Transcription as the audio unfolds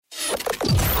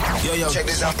Yo. Check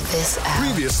this out.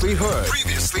 Previously heard.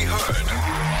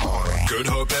 Good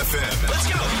Hope FM.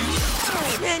 Let's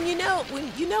go.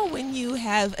 Man, when you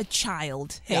have a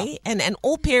child, hey, and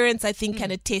all parents, I think,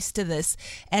 can attest to this,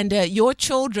 and your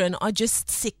children are just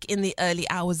sick in the early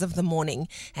hours of the morning,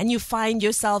 and you find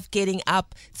yourself getting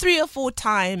up 3 or 4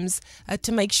 times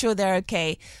to make sure they're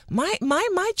okay.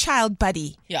 My child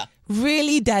buddy,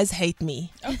 really does hate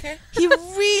me. Okay. He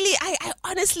really, I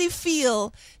honestly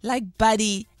feel like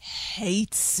Buddy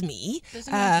hates me.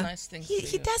 Doesn't like nice things.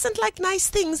 He doesn't like nice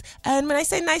things. And when I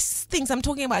say nice things, I'm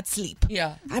talking about sleep.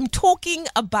 Yeah. I'm talking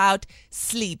about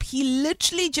sleep. He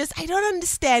literally just, I don't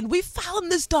understand. We found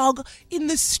this dog in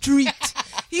the street.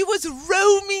 He was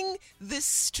roaming the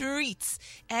streets.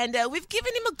 And we've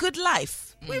given him a good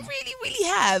life. We really, really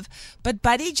have. But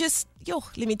Buddy just,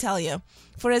 let me tell you.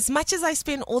 For as much as I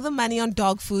spend all the money on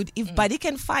dog food, if Buddy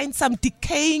can find some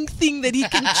decaying thing that he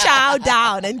can chow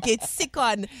down and get sick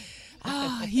on,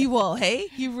 he will, hey?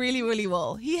 He really, really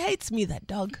will. He hates me, that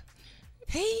dog.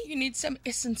 Hey? You need some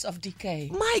essence of decay.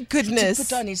 My goodness. To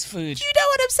put on his food. You know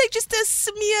what I'm saying? Just a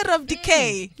smear of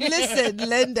decay. Listen,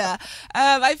 Linda,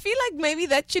 I feel like maybe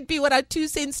that should be what our 2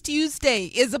 Cents Tuesday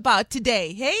is about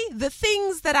today. Hey, the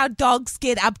things that our dogs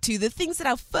get up to, the things that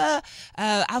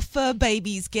our fur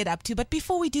babies get up to. But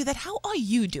before we do that, how are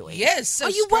you doing? Yes, so are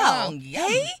you strong. well? Yum.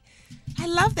 Hey, I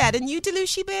love that. And you,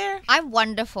 Delushi Bear? I'm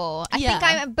wonderful. I think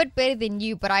I'm a bit better than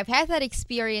you, but I've had that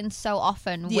experience so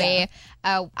often where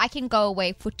I can go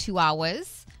away for 2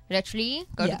 hours, literally,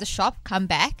 go to the shop, come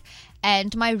back,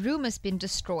 and my room has been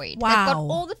destroyed. Wow. I've got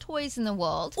all the toys in the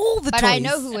world, but I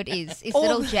know who it is. It's All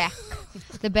little the- Jack,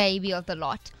 the baby of the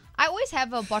lot. I always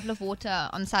have a bottle of water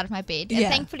on the side of my bed, and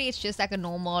thankfully it's just like a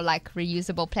normal, like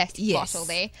reusable plastic bottle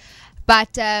there.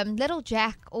 But little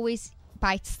Jack always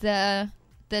bites the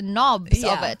knobs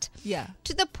of it. Yeah.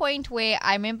 To the point where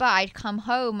I remember I'd come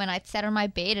home and I'd sat on my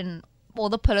bed and all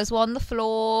the pillows were on the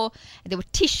floor. And there were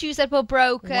tissues that were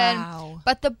broken. Wow.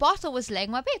 But the bottle was laying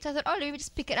on my bed. So I thought, let me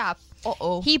just pick it up.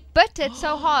 Uh-oh. He bit it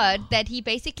so hard that he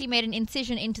basically made an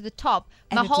incision into the top.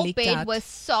 And My it whole leaked bed out. was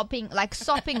sopping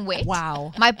wet.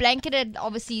 Wow. My blanket had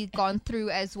obviously gone through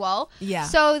as well. Yeah.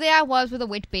 So there I was with a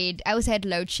wet bed. I also had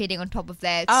load shedding on top of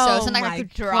that. So Oh, it's not like my I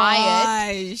could dry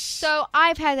it. gosh. So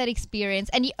I've had that experience,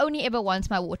 and he only ever wants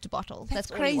my water bottle. That's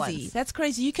all he crazy. wants. That's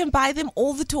crazy. You can buy them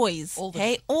all the toys. All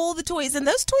the toys. And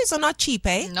those toys are not cheap,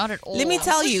 eh? Not at all. Let me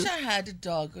tell you. I wish I had a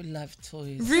dog who loved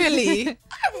toys. Really?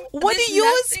 What There's do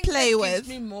yours nothing play that with? gives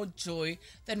me more joy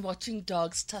than watching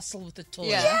dogs tussle with a toy.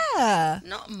 Yeah.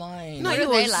 Not mine. Not What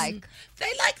do they yours. like?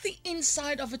 They like the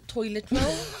inside of a toilet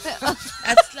roll.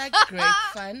 That's like great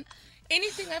fun.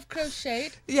 Anything I've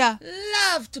crocheted, Yeah.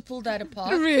 love to pull that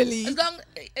apart. Really? As long,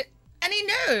 and he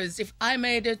knows if I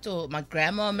made it or my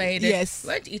grandma made it. Yes.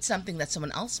 Won't eat something that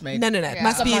someone else made. No. Yeah.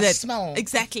 Must be About that. smell.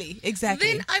 Exactly.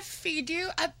 Then I feed you,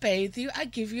 I bathe you, I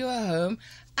give you a home,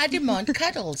 I demand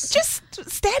cuddles. Just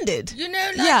standard. You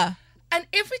know, like, Yeah. And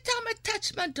every time I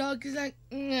touch my dog, he's like,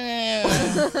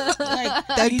 like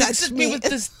Don't he looks touch at me me. with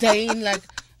disdain, like,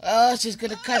 oh, she's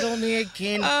gonna cuddle me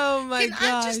again. Oh, my Can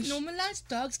I just gosh. normalize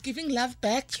dogs giving love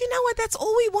back? You know what? That's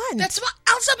all we want. That's why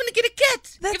else I'm gonna get a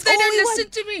cat That's if they all don't we listen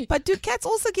want. to me. But do cats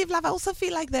also give love? I also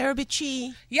feel like they're a bit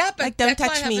cheap. Yeah, but Like, don't that's why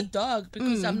touch I have me. a dog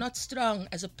because I'm not strong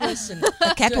as a person.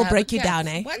 A cat to will have break a you cat. down,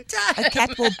 eh? One time. A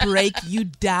cat will break you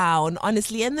down,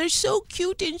 honestly. And they're so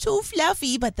cute and so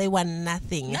fluffy, but they want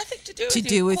nothing Nothing to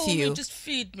do with you. Call me, just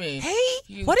feed me. Hey,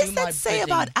 You what do does my that say bidding.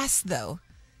 about us, though?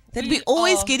 That we We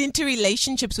always are- get into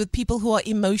relationships with people who are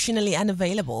emotionally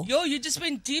unavailable. Yo, you just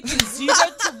went deep in 0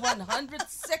 to 100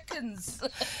 seconds.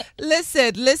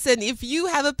 Listen, if you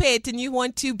have a pet and you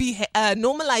want to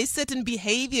normalize certain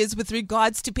behaviors with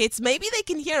regards to pets, maybe they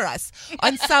can hear us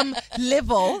on some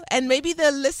level and maybe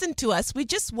they'll listen to us. We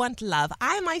just want love.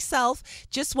 I myself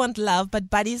just want love, but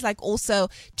Buddy's like also,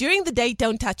 during the day,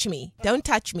 don't touch me. Don't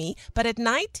touch me. But at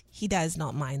night, he does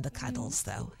not mind the cuddles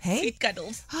though. Hey? He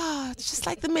cuddles. It's just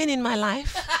like the men in my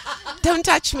life. Don't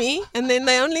touch me. And then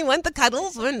they only want the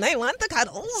cuddles when they want the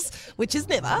cuddles, which is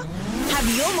never.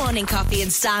 Have your morning coffee in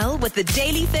style with the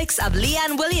daily fix of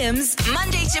Leanne Williams,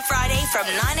 Monday to Friday from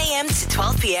 9 a.m. to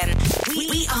 12 p.m.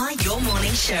 We are your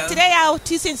morning show. Today, our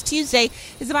 2 Cents Tuesday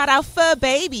is about our fur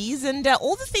babies and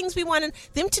all the things we want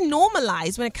them to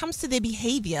normalize when it comes to their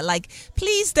behavior. Like,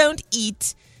 please don't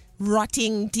eat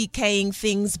rotting, decaying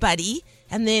things, Buddy,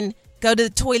 and then go to the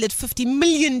toilet 50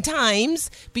 million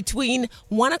times between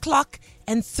 1 o'clock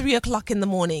and 3 o'clock in the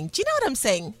morning. Do you know what I'm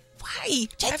saying? Why?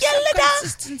 Have some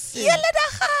consistency.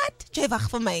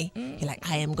 You're like,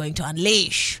 I am going to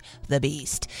unleash the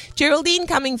beast. Geraldine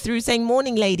coming through saying,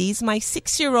 morning, ladies. My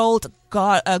 6-year-old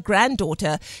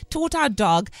granddaughter taught our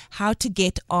dog how to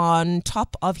get on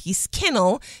top of his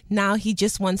kennel. Now he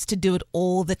just wants to do it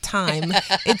all the time.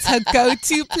 It's her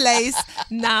go-to place.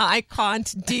 Now I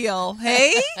can't deal.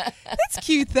 Hey? That's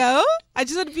cute though. I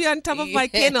just want to be on top of my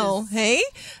kennel. Hey?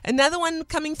 Another one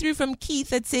coming through from Keith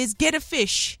that says, get a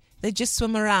fish. They just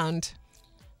swim around.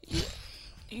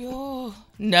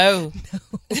 No.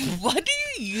 What do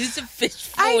you use a fish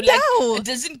for? I know. It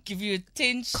doesn't give you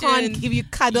attention. Can't give you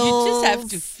cuddles. You just have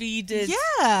to feed it.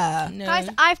 Yeah. No. Guys,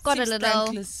 I've got Seems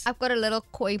thankless. a little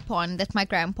koi pond that my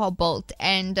grandpa built,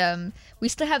 and we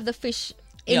still have the fish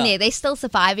in there. They're still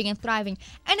surviving and thriving,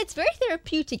 and it's very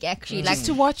therapeutic actually. Like Just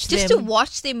to watch to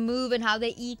watch them move and how they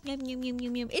eat. Yum, yum, yum,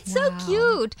 yum, yum. It's so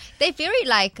cute. They're very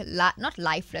not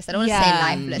lifeless. I don't want to say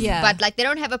lifeless, but like they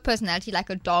don't have a personality like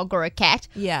a dog or a cat.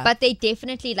 Yeah. But they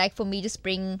definitely, like, for me, just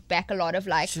bring back a lot of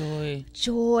like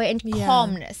joy and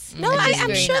calmness. No, which is I'm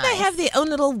very sure they nice. have their own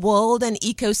little world and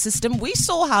ecosystem. We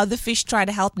saw how the fish tried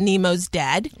to help Nemo's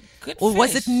dad. Good Or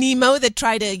was it fish. Nemo that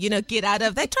tried to, get out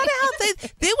of? They tried to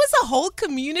help. There was a whole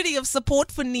community of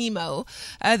support for Nemo.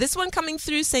 This one coming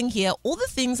through saying here, all the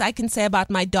things I can say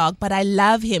about my dog, but I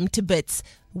love him to bits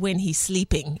when he's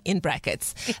sleeping, in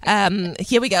brackets.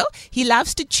 Here we go. He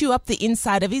loves to chew up the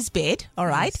inside of his bed. All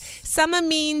right. Summer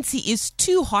means he is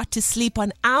too hot to sleep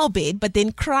on our bed, but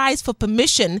then cries for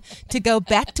permission to go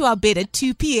back to our bed at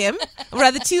 2 p.m. or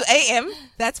rather 2 a.m.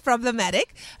 That's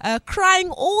problematic. Crying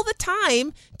all the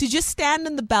time to just stand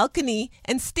on the balcony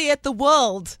and stare at the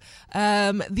world.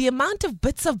 The amount of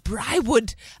bits of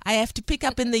briarwood I have to pick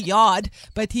up in the yard,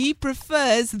 but he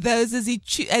prefers those as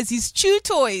his chew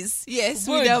toys. Yes,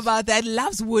 we know about that.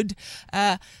 Loves wood.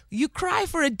 You cry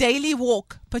for a daily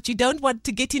walk, but you don't want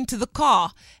to get into the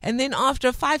car. And then after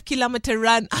a 5-kilometer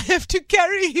run, I have to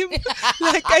carry him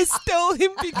like I stole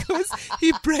him because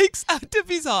he breaks out of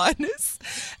his harness.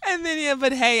 And then,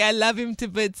 but hey, I love him to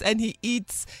bits and he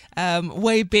eats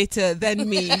way better than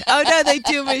me. Oh, no, they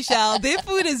do, Michelle. Their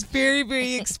food is very,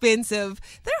 very expensive.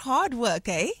 They're hard work,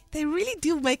 eh? They really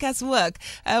do make us work.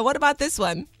 What about this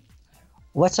one?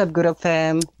 What's up, Good Up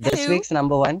fam? This Hello. week's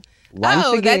number one. Once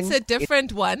Oh, again, that's a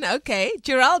different one. Okay.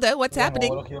 Geraldo, what's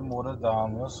happening? Goeiemôre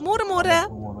dames. Môre. Môre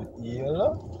met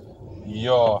julle.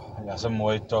 Ja, dis 'n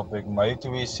mooi topic. My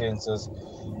twee senses.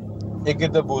 Ek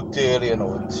het 'n boterie in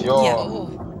ons. Ja.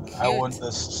 I want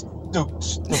the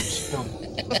stoot.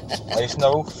 Hy is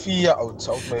nou 4 oud.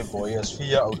 Sou my boy is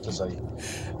 4 oud te sy.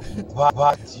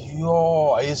 Wat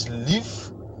ja, hy is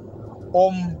lief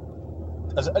om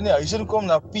as in die huis kom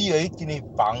na pee uit in die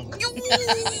bank.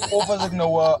 Of as ek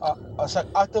nou as ek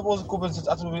agterpos kom en sit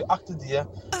agter die agterdeur,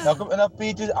 dan kom in 'n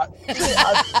pee toe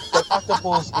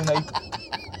agterpos en hy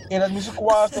en dat moet so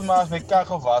kwaad te maak met kar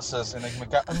gewas is en ek my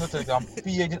kar ingetrek dan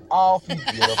pee uit al 4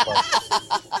 deure pas.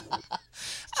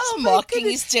 Oh, my marking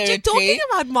goodness. his territory. Talking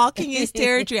about marking his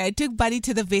territory, I took Buddy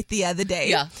to the vet the other day.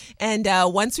 Yeah. And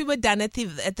once we were done at the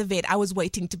vet, I was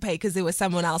waiting to pay because there was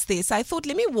someone else there. So I thought,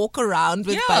 let me walk around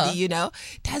with Buddy,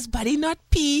 Does Buddy not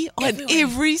pee on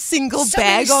every single So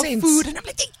bag many of cents. food? And I'm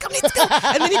like, come, let's go.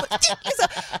 And then he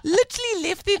literally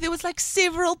left there. There was like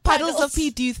several puddles of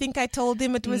pee. Do you think I told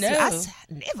him it was No. us?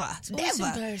 Never. always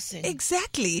Never. embarrassing.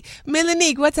 Exactly.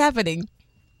 Melanie, what's happening?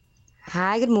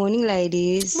 Hi, good morning,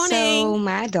 ladies. Morning. So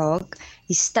my dog,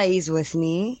 he stays with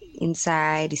me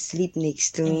inside. He sleeps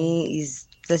next to me.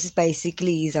 This is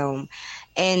basically his home.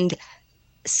 And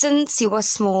since he was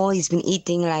small, he's been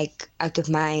eating like out of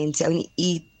mind. He only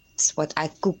eats what I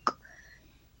cook.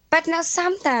 But now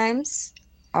sometimes,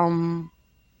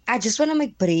 I just want to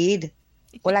make bread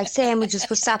or like sandwiches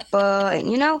for supper,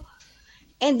 and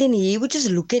and then he would just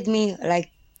look at me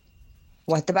like,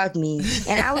 what about me?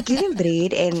 And I would give him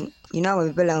bread and,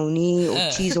 bologna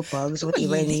or cheese or bugs or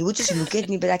whatever. And he would just look at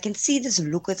me. But I can see this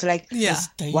look. It's like,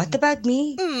 what about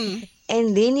me?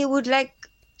 And then he would like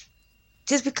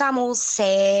just become all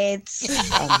sad,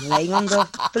 laying on the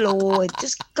floor,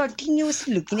 just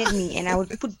continuously looking at me. And I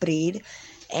would put bread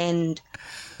and,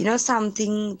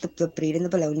 something, the bread and the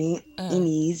bologna in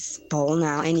his bowl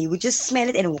now. And he would just smell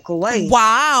it and walk away.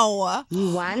 Wow.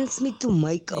 He wants me to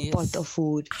make a pot of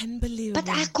food. Unbelievable. But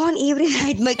I can't every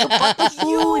night make a pot of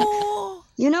food.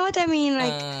 You know what I mean?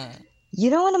 Like,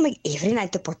 you don't want to make every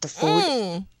night a pot of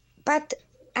food. But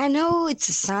I know it's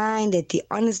a sign that he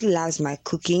honestly loves my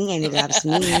cooking and he loves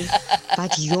me.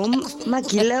 But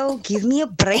Magillo, give me a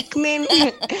break, man.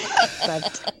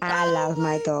 But I love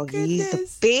my dog. He's the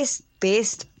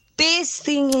best best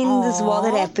thing in this world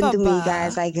that happened to me, Papa.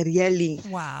 guys. Like, really.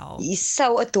 Wow. He's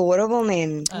so adorable,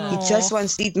 man. He just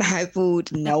wants to eat my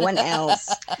food, no one else.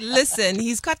 Listen,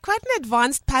 he's got quite an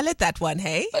advanced palate, that one,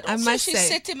 hey? But I also must she say.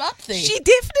 set him up there. She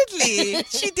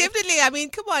definitely. I mean,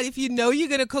 come on. If you know you're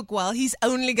going to cook well, he's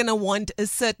only going to want a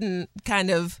certain kind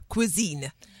of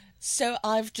cuisine. So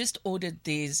I've just ordered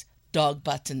these dog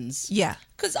buttons. Yeah.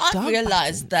 Because I've Dog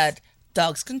realized buttons. that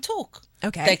dogs can talk.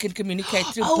 Okay. They can communicate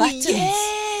through Oh, buttons.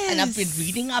 yes. And I've been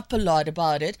reading up a lot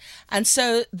about it. And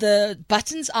so the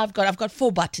buttons I've got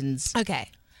 4 buttons. Okay.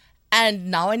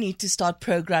 And now I need to start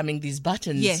programming these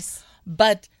buttons. Yes.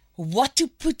 But what to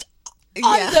put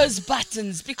on those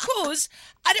buttons? Because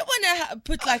I don't want to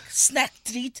put like snack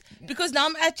treat, because now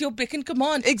I'm at your beck and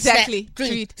command. Exactly. Snack,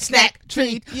 Treat, snack,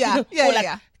 treat. Yeah, yeah, or like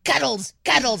yeah. cuddles.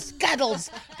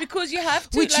 Because you have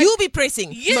to. Which like, you'll be pressing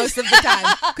most of the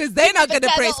time, because they're not going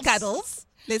to press cuddles.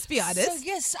 Let's be honest. So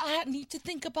yes, I need to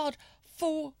think about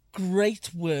 4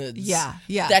 great words. Yeah.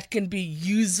 That can be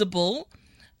usable,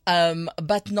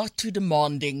 but not too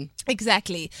demanding.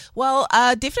 Exactly. Well,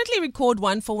 definitely record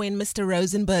one for when Mr.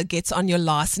 Rosenberg gets on your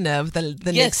last nerve the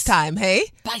Yes. next time,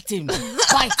 hey? Bite him.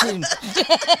 Bite him.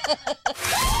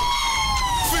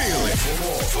 Feel it.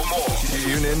 For more,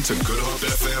 tune in to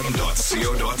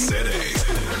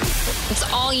goodhopefm.co.za. It's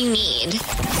all you need.